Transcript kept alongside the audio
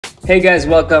Hey guys,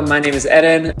 welcome. My name is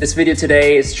Eden. This video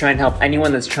today is to try and help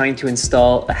anyone that's trying to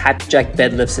install a Happijac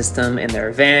bed lift system in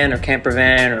their van or camper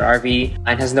van or RV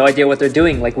and has no idea what they're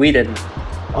doing like we did.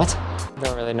 What? I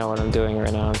don't really know what I'm doing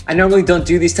right now. I normally don't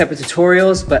do these type of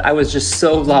tutorials, but I was just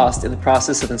so lost in the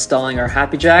process of installing our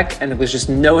Happijac and there was just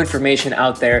no information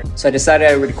out there. So I decided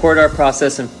I would record our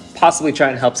process and possibly try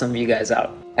and help some of you guys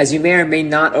out. As you may or may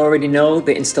not already know,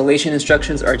 the installation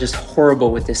instructions are just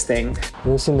horrible with this thing.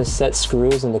 Loosen the set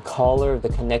screws in the collar of the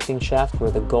connecting shaft where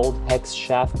the gold hex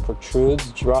shaft protrudes.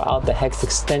 Draw out the hex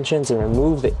extensions and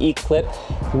remove the E-clip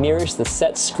nearest the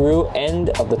set screw end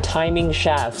of the timing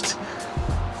shaft.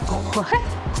 What?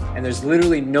 And there's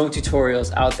literally no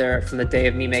tutorials out there from the day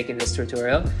of me making this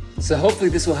tutorial. So hopefully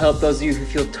this will help those of you who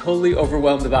feel totally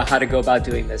overwhelmed about how to go about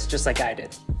doing this, just like I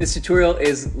did. This tutorial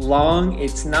is long,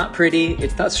 it's not pretty,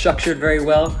 it's not structured very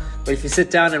well, but if you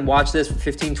sit down and watch this for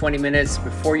 15-20 minutes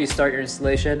before you start your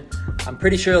installation, I'm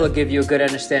pretty sure it'll give you a good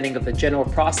understanding of the general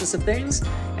process of things,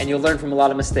 and you'll learn from a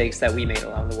lot of mistakes that we made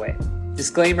along the way.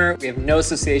 Disclaimer, we have no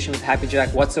association with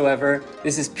Happijac whatsoever.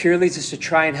 This is purely just to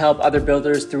try and help other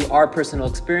builders through our personal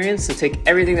experience, so take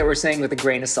everything that we're saying with a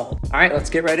grain of salt. All right, let's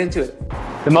get right into it.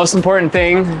 The most important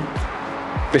thing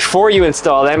before you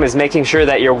install them is making sure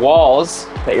that your walls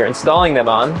that you're installing them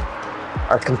on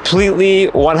are completely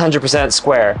 100%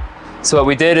 square. So what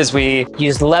we did is we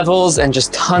used levels and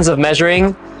just tons of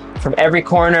measuring from every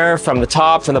corner, from the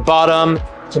top, from the bottom,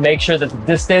 to make sure that the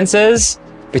distances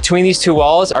between these two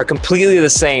walls are completely the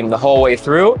same the whole way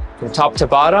through, from top to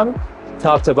bottom,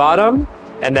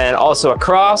 and then also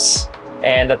across,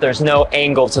 and that there's no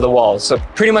angle to the walls. So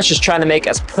pretty much just trying to make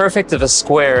as perfect of a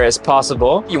square as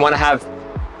possible. You want to have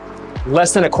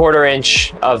less than 1/4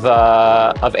 inch of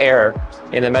error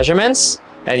in the measurements,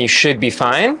 and you should be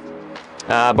fine.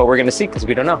 But we're gonna see because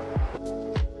we don't know.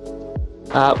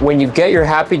 When you get your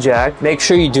Happijac, make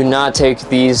sure you do not take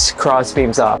these cross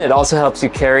beams off. It also helps you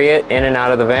carry it in and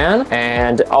out of the van,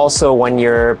 and also when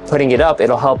you're putting it up,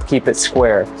 it'll help keep it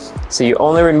square. So you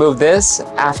only remove this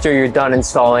after you're done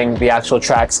installing the actual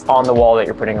tracks on the wall that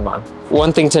you're putting them on.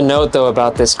 One thing to note though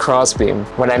about this cross beam,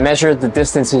 when I measured the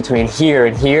distance between here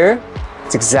and here,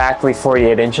 it's exactly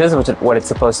 48 inches, which is what it's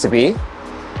supposed to be.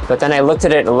 But then I looked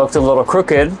at it and it looked a little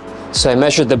crooked. So I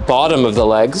measured the bottom of the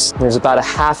legs. There's about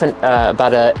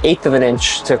about 1/8 of an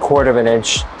inch to 1/4 of an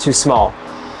inch too small,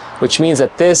 which means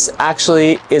that this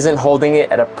actually isn't holding it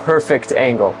at a perfect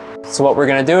angle. So what we're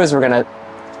gonna do is we're gonna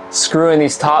screw in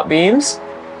these top beams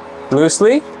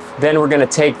loosely. Then we're gonna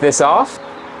take this off,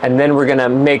 and then we're gonna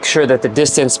make sure that the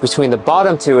distance between the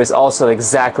bottom two is also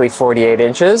exactly 48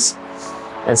 inches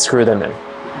and screw them in.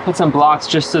 Put some blocks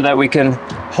just so that we can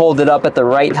hold it up at the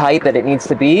right height that it needs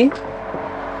to be,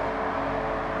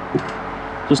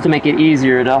 just to make it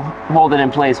easier to hold it in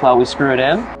place while we screw it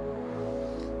in.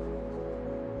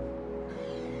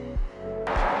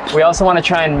 We also want to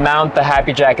try and mount the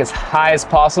Happijac as high as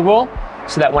possible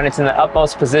so that when it's in the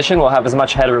utmost position, we'll have as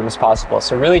much headroom as possible.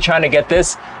 So really trying to get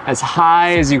this as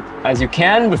high as you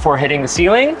can before hitting the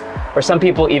ceiling, or some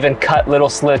people even cut little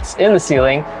slits in the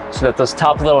ceiling so that those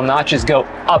top little notches go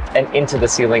up and into the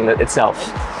ceiling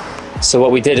itself. So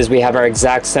what we did is we have our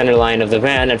exact center line of the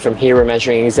van, and from here we're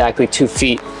measuring exactly 2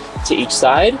 feet to each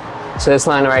side. So this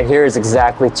line right here is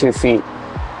exactly 2 feet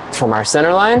from our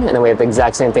center line, and then we have the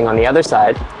exact same thing on the other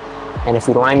side. And if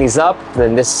we line these up,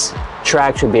 then this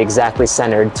track should be exactly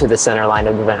centered to the center line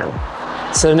of the van.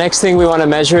 So the next thing we want to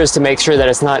measure is to make sure that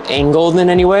it's not angled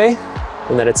in any way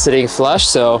and that it's sitting flush.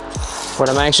 So what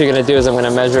I'm actually going to do is I'm going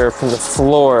to measure from the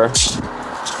floor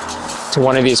to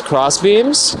one of these cross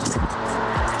beams.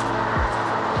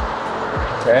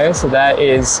 Okay, so that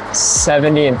is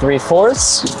 70 3/4.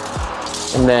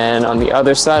 And then on the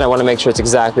other side, I want to make sure it's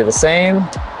exactly the same,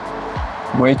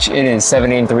 which it is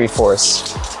 70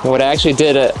 3/4. And what I actually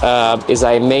did is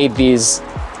I made these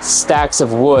stacks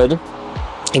of wood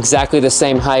exactly the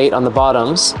same height on the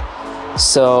bottoms,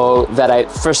 so that I,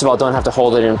 first of all, don't have to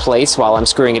hold it in place while I'm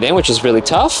screwing it in, which is really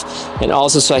tough, and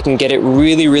also so I can get it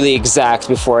really, really exact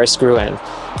before I screw in.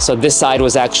 So this side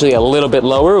was actually a little bit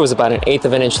lower. It was about 1/8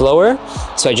 of an inch lower.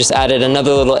 So I just added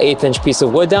another little 1/8 inch piece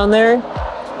of wood down there,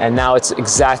 and now it's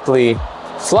exactly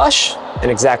flush and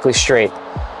exactly straight.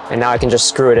 And now I can just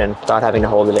screw it in without having to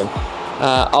hold it in.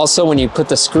 Also, when you put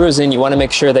the screws in, you want to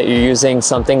make sure that you're using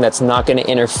something that's not going to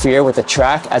interfere with the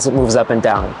track as it moves up and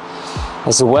down,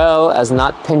 as well as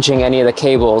not pinching any of the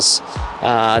cables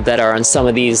that are on some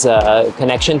of these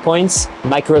connection points.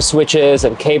 Micro switches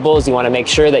and cables, you want to make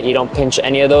sure that you don't pinch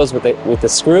any of those with the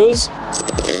screws.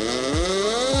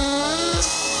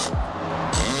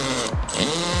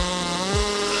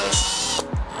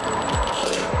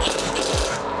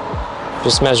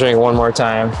 Just measuring one more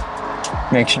time.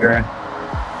 Make sure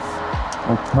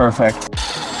we're perfect.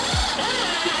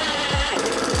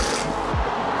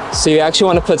 So you actually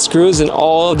want to put screws in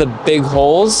all of the big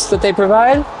holes that they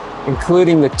provide,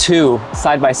 including the 2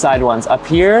 side-by-side ones up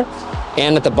here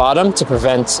and at the bottom to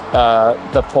prevent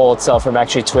the pole itself from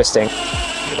actually twisting.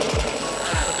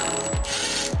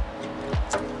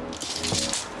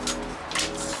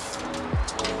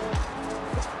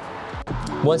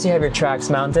 Once you have your tracks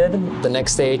mounted, the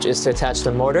next stage is to attach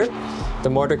the motor. The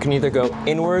motor can either go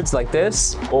inwards like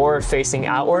this or facing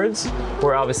outwards.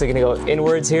 We're obviously gonna go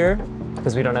inwards here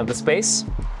because we don't have the space.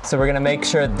 So we're gonna make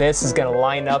sure this is gonna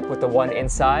line up with the one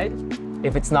inside.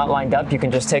 If it's not lined up, you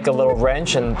can just take a little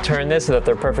wrench and turn this so that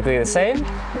they're perfectly the same,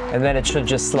 and then it should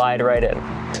just slide right in,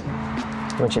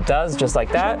 which it does, just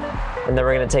like that. And then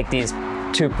we're gonna take these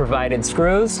 2 provided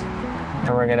screws and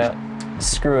we're gonna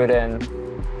screw it in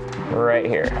right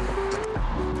here.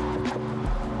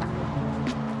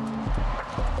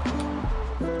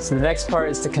 So the next part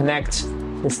is to connect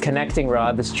this connecting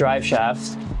rod, this drive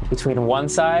shaft, between one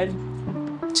side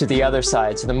to the other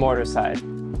side, to the motor side.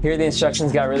 Here the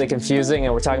instructions got really confusing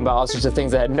and we're talking about all sorts of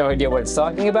things I had no idea what it's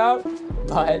talking about,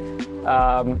 but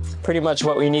pretty much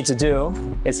what we need to do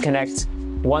is connect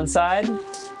one side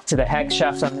to the hex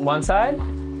shaft on one side,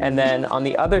 and then on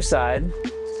the other side,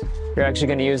 you're actually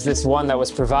going to use this one that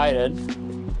was provided,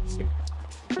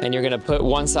 and you're going to put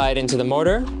one side into the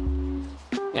motor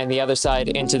and the other side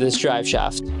into this drive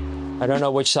shaft. I don't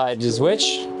know which side is which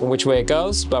and which way it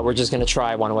goes, but we're just going to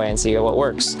try one way and see what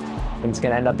works. And it's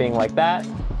going to end up being like that,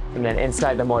 and then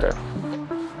inside the motor.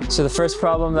 So the first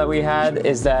problem that we had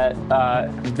is that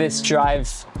this drive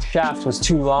shaft was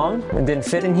too long and didn't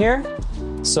fit in here.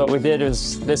 So what we did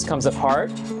is this comes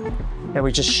apart, and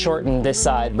we just shortened this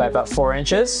side by about 4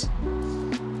 inches.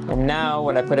 And now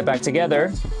when I put it back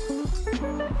together,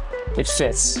 it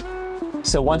fits.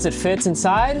 So once it fits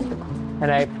inside and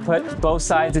I put both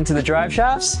sides into the drive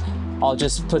shafts, I'll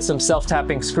just put some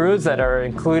self-tapping screws that are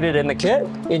included in the kit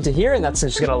into here, and that's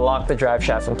just gonna lock the drive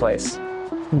shaft in place.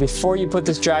 Before you put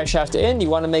this drive shaft in, you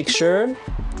wanna make sure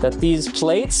that these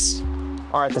plates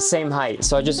are at the same height.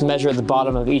 So I just measured the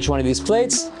bottom of each one of these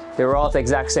plates. They were all at the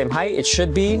exact same height. It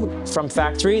should be from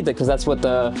factory because that's what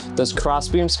those cross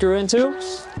beams screw into.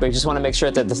 But you just want to make sure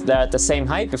that they're at the same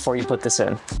height before you put this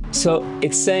in. So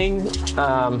it's saying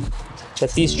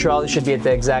that these trolleys should be at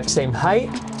the exact same height,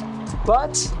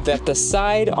 but that the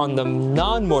side on the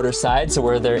non-motor side, so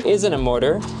where there isn't a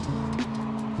motor,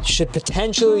 should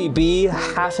potentially be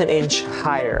 ½ an inch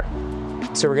higher.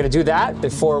 So we're gonna do that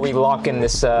before we lock in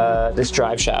this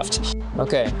drive shaft.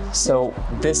 Okay, so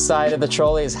this side of the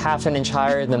trolley is ½ an inch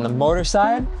higher than the motor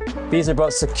side. These are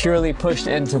both securely pushed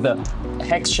into the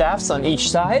hex shafts on each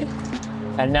side.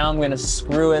 And now I'm gonna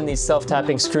screw in these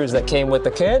self-tapping screws that came with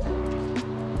the kit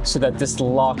so that this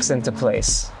locks into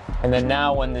place. And then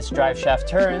now when this drive shaft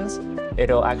turns,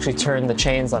 it'll actually turn the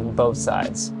chains on both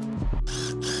sides.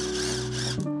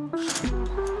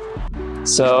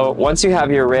 So once you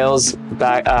have your rails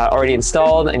back already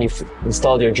installed and you've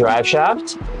installed your drive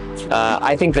shaft,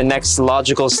 I think the next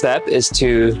logical step is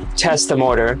to test the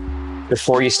motor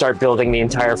before you start building the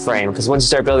entire frame. Because once you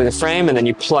start building the frame and then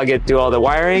you plug it, do all the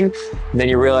wiring, and then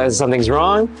you realize something's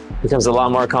wrong, it becomes a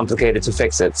lot more complicated to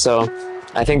fix it. So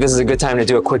I think this is a good time to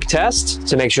do a quick test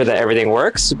to make sure that everything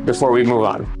works before we move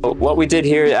on. What we did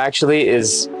here actually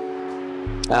is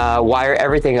wire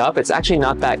everything up. It's actually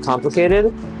not that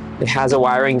complicated. It has a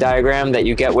wiring diagram that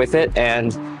you get with it,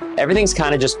 and everything's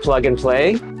kind of just plug and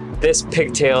play. This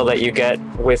pigtail that you get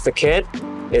with the kit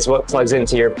is what plugs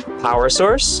into your power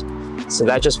source. So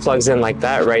that just plugs in like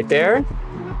that right there.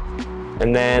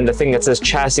 And then the thing that says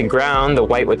chassis ground, the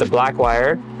white with the black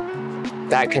wire,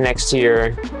 that connects to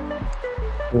your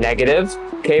negative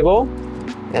cable,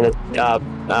 and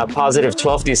the positive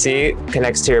 12 DC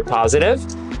connects to your positive.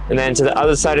 And then to the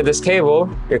other side of this cable,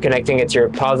 you're connecting it to your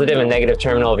positive and negative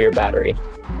terminal of your battery.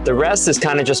 The rest is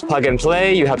kind of just plug and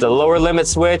play. You have the lower limit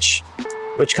switch,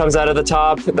 which comes out of the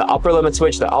top, the upper limit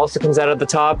switch that also comes out of the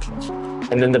top,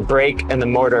 and then the brake and the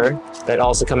motor that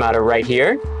also come out of right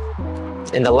here.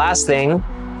 And the last thing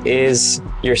is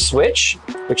your switch,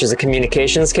 which is a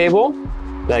communications cable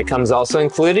that comes also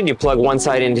included. You plug one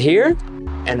side into here,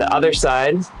 and the other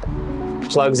side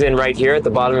plugs in right here at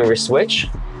the bottom of your switch.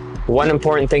 One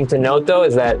important thing to note though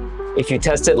is that if you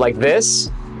test it like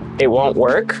this, it won't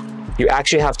work. You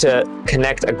actually have to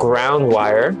connect a ground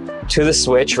wire to the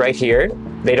switch right here.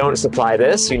 They don't supply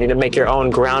this. You need to make your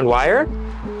own ground wire.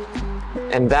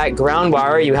 And that ground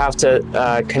wire, you have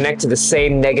to connect to the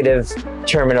same negative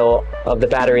terminal of the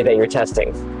battery that you're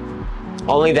testing.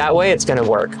 Only that way it's gonna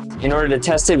work. In order to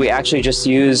test it, we actually just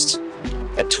used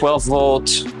a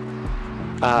 12-volt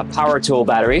power tool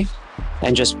battery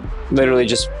and just literally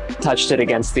just touched it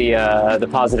against the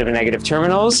positive and negative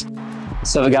terminals.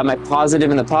 So we got my positive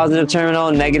in the positive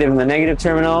terminal, negative in the negative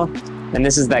terminal, and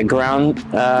this is that ground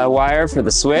wire for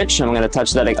the switch. I'm going to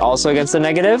touch that also against the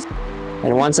negative.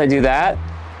 And once I do that,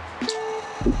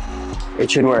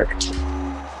 it should work.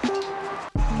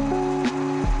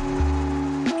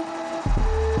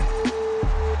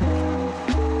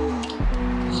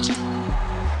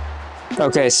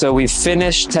 Okay, so we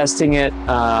finished testing it,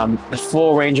 the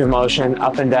full range of motion,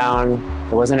 up and down.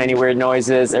 There wasn't any weird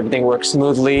noises. Everything worked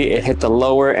smoothly. It hit the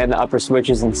lower and the upper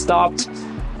switches and stopped.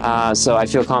 So I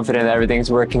feel confident that everything's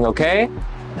working okay.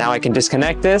 Now I can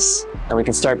disconnect this and we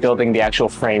can start building the actual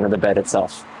frame of the bed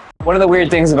itself. One of the weird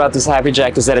things about this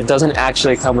Happijac is that it doesn't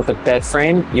actually come with a bed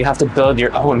frame. You have to build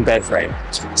your own bed frame.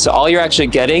 So all you're actually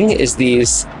getting is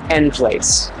these end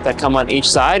plates that come on each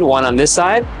side, one on this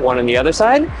side, one on the other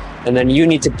side. And then you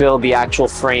need to build the actual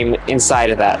frame inside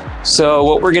of that. So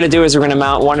what we're gonna do is we're gonna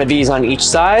mount one of these on each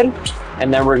side,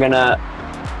 and then we're gonna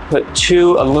put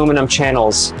 2 aluminum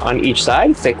channels on each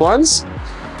side, thick ones,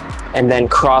 and then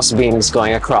cross beams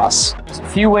going across. There's a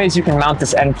few ways you can mount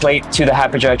this end plate to the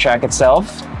Happijac track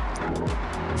itself.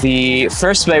 The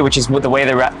first way, which is the way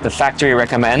the factory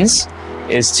recommends,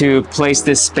 is to place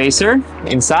this spacer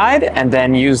inside and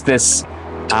then use this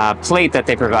plate that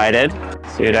they provided.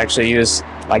 So you'd actually use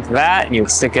like that, and you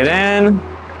would stick it in,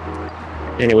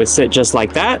 and it would sit just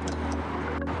like that.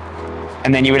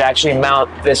 And then you would actually mount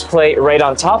this plate right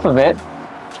on top of it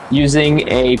using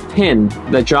a pin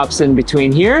that drops in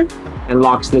between here and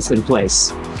locks this in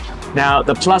place. Now,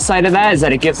 the plus side of that is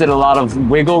that it gives it a lot of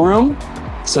wiggle room.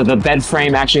 So the bed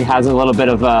frame actually has a little bit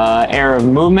of air of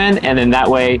movement, and then that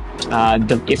way,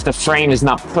 if the frame is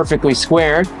not perfectly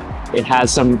square, it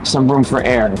has some room for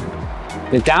air.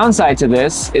 The downside to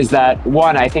this is that,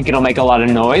 one, I think it'll make a lot of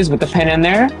noise with the pin in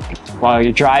there. While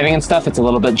you're driving and stuff, it's a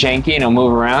little bit janky and it'll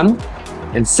move around.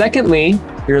 And secondly,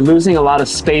 you're losing a lot of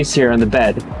space here on the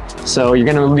bed. So you're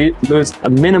gonna lose a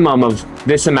minimum of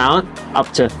this amount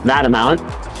up to that amount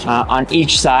on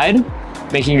each side,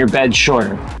 making your bed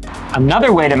shorter.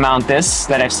 Another way to mount this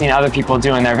that I've seen other people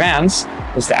do in their vans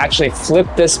is to actually flip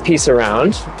this piece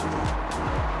around,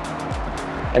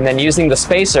 and then using the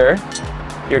spacer,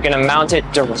 you're gonna mount it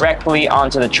directly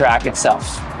onto the track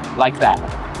itself, like that.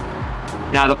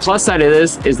 Now the plus side of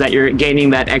this is that you're gaining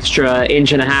that extra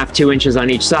 1.5 to 2 inches on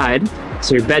each side,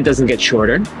 so your bed doesn't get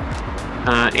shorter.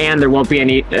 And there won't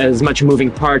be as much moving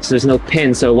parts, there's no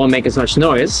pin, so it won't make as much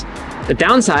noise. The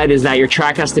downside is that your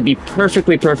track has to be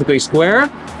perfectly square,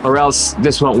 or else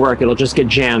this won't work. It'll just get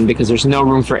jammed because there's no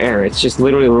room for air. It's just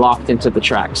literally locked into the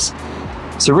tracks.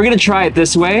 So we're gonna try it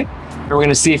this way, and we're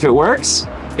gonna see if it works.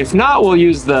 If not, we'll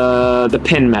use the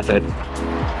pin method.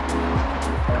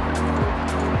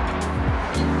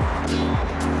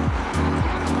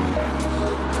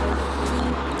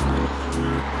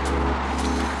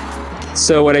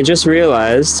 So what I just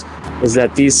realized is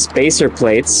that these spacer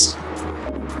plates,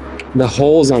 the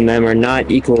holes on them are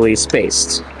not equally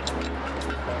spaced.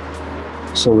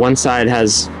 So one side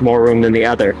has more room than the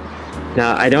other.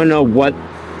 Now, I don't know what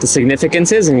the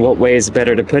significance is and what way is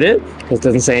better to put it, because it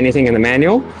doesn't say anything in the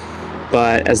manual,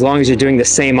 but as long as you're doing the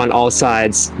same on all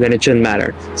sides, then it shouldn't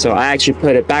matter. So I actually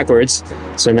put it backwards,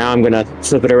 so now I'm gonna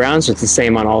flip it around so it's the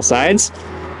same on all sides,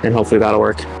 and hopefully that'll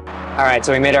work. All right,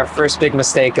 so we made our first big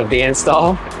mistake of the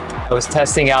install. I was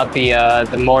testing out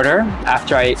the mortar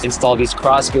after I installed these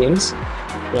cross beams.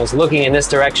 I was looking in this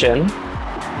direction,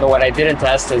 but what I didn't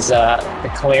test is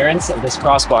the clearance of this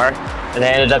crossbar, and I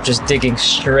ended up just digging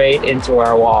straight into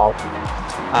our wall.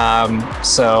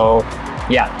 So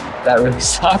yeah, that really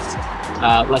sucked.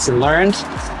 Lesson learned.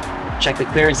 Check the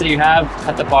clearance that you have,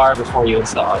 cut the bar before you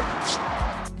install it.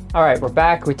 All right, we're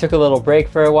back. We took a little break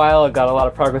for a while. Got a lot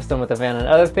of progress done with the van and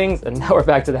other things, and now we're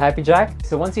back to the Happijac.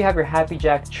 So once you have your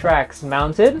Happijac tracks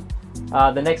mounted,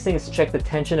 the next thing is to check the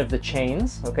tension of the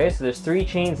chains. Okay, so there's 3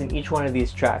 chains in each one of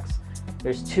these tracks.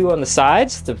 There's 2 on the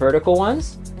sides, the vertical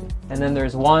ones, and then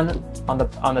there's 1 on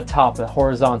the top, the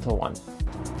horizontal one.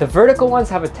 The vertical ones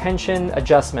have a tension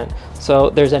adjustment. So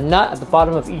there's a nut at the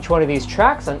bottom of each one of these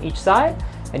tracks on each side,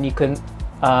 and you can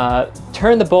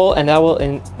turn the bolt, and that will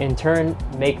in turn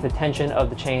make the tension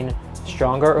of the chain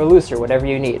stronger or looser, whatever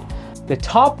you need. The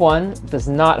top one does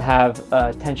not have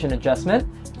a tension adjustment,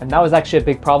 and that was actually a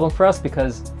big problem for us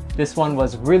because this one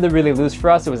was really loose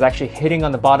for us. It was actually hitting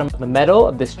on the bottom of the metal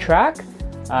of this track.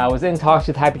 I was in talks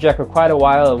with Happijac for quite a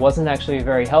while. It wasn't actually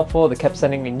very helpful. They kept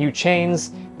sending me new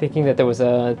chains, thinking that there was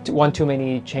one too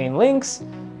many chain links.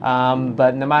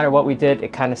 But no matter what we did,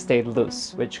 it kind of stayed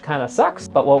loose, which kind of sucks.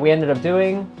 But what we ended up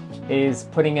doing is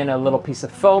putting in a little piece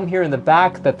of foam here in the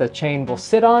back that the chain will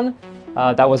sit on.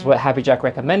 That was what Happijac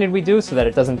recommended we do so that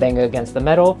it doesn't bang against the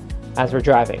metal as we're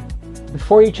driving.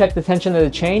 Before you check the tension of the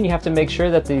chain, you have to make sure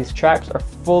that these tracks are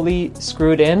fully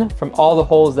screwed in from all the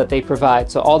holes that they provide.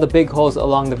 So all the big holes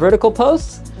along the vertical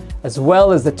posts, as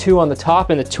well as the 2 on the top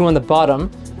and the 2 on the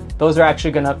bottom, those are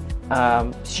actually gonna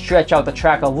stretch out the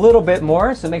track a little bit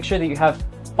more. So make sure that you have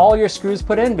all your screws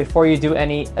put in before you do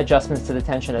any adjustments to the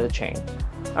tension of the chain.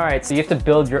 All right, so you have to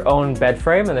build your own bed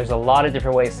frame, and there's a lot of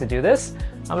different ways to do this.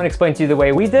 I'm gonna explain to you the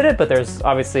way we did it, but there's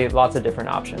obviously lots of different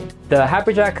options. The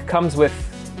Happijac comes with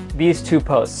these 2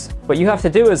 posts. What you have to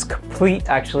do is complete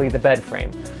actually the bed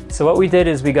frame. So what we did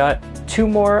is we got 2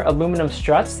 more aluminum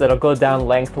struts that'll go down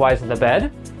lengthwise of the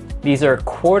bed. These are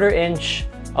 1/4-inch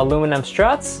aluminum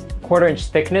struts, 1/4-inch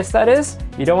thickness that is.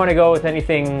 You don't want to go with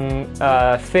anything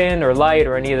thin or light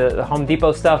or any of the Home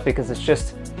Depot stuff because it's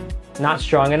just not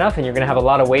strong enough and you're going to have a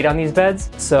lot of weight on these beds.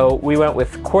 So we went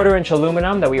with 1/4-inch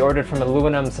aluminum that we ordered from an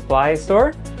aluminum supply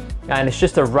store, and it's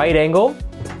just a right angle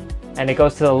and it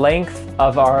goes to the length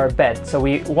of our bed. So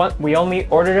we only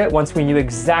ordered it once we knew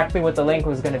exactly what the length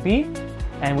was going to be,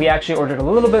 and we actually ordered a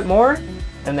little bit more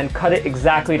and then cut it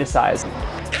exactly to size.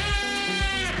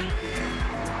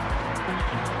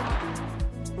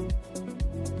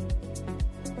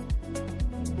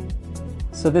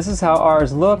 So this is how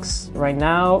ours looks right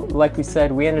now. Like we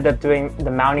said, we ended up doing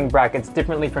the mounting brackets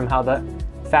differently from how the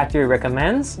factory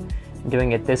recommends,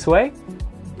 doing it this way.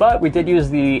 But we did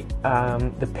use the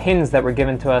pins that were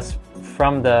given to us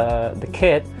from the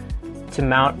kit to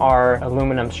mount our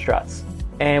aluminum struts.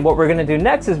 And what we're gonna do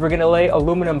next is we're gonna lay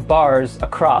aluminum bars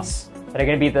across that are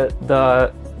gonna be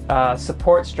the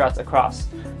support struts across.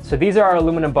 So these are our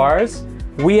aluminum bars.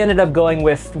 We ended up going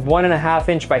with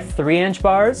 1.5-inch by 3-inch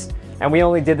bars. And we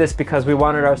only did this because we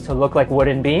wanted ours to look like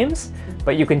wooden beams,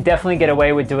 but you can definitely get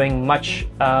away with doing much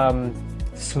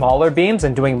smaller beams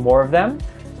and doing more of them.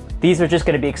 These are just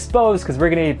going to be exposed because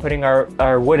we're going to be putting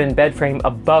our wooden bed frame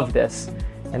above this,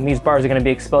 and these bars are going to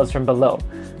be exposed from below.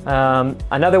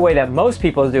 Another way that most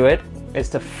people do it is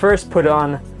to first put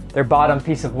on their bottom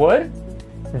piece of wood,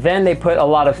 then they put a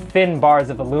lot of thin bars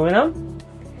of aluminum,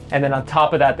 and then on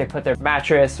top of that they put their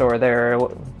mattress or their,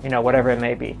 whatever it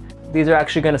may be. These are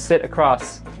actually going to sit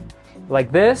across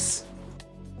like this,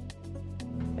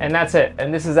 and that's it.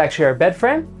 And this is actually our bed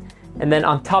frame. And then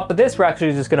on top of this, we're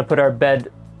actually just going to put our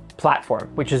bed platform,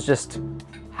 which is just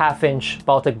 1/2-inch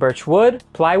Baltic birch wood,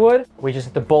 plywood. We just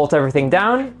have to bolt everything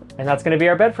down, and that's going to be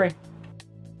our bed frame.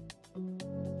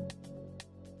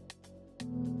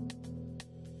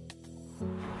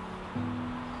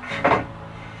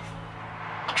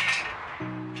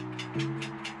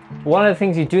 One of the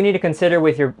things you do need to consider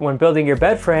when building your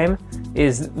bed frame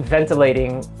is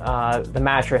ventilating the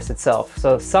mattress itself.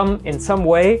 So in some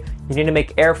way, you need to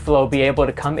make airflow be able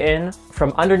to come in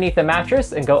from underneath the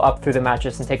mattress and go up through the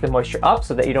mattress and take the moisture up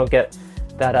so that you don't get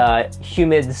that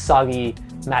humid, soggy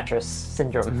mattress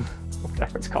syndrome,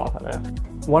 whatever it's called, I don't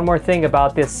know. One more thing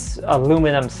about this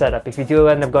aluminum setup. If you do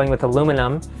end up going with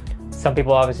aluminum, some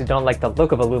people obviously don't like the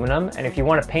look of aluminum, and if you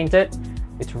want to paint it,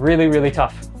 it's really, really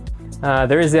tough.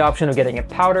 There is the option of getting it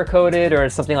powder coated or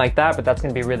something like that, but that's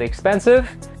going to be really expensive.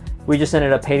 We just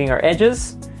ended up painting our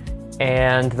edges,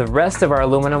 and the rest of our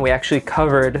aluminum we actually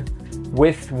covered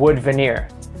with wood veneer.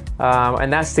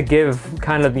 And that's to give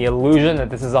kind of the illusion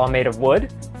that this is all made of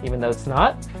wood, even though it's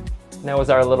not. And that was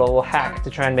our little hack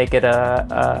to try and make it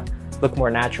look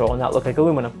more natural and not look like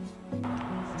aluminum.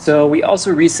 So we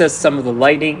also recessed some of the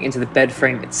lighting into the bed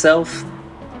frame itself,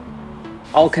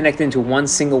 all connected into one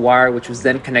single wire, which was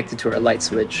then connected to our light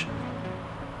switch.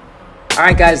 All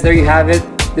right guys, there you have it.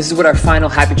 This is what our final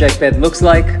Happijac bed looks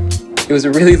like. It was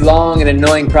a really long and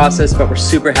annoying process, but we're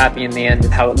super happy in the end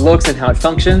with how it looks and how it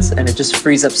functions, and it just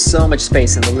frees up so much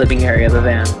space in the living area of the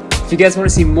van. If you guys want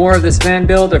to see more of this van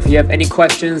build, or if you have any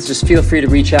questions, just feel free to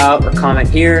reach out or comment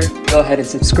here. Go ahead and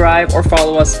subscribe or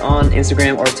follow us on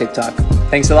Instagram or TikTok.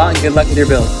 Thanks a lot and good luck with your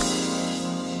build.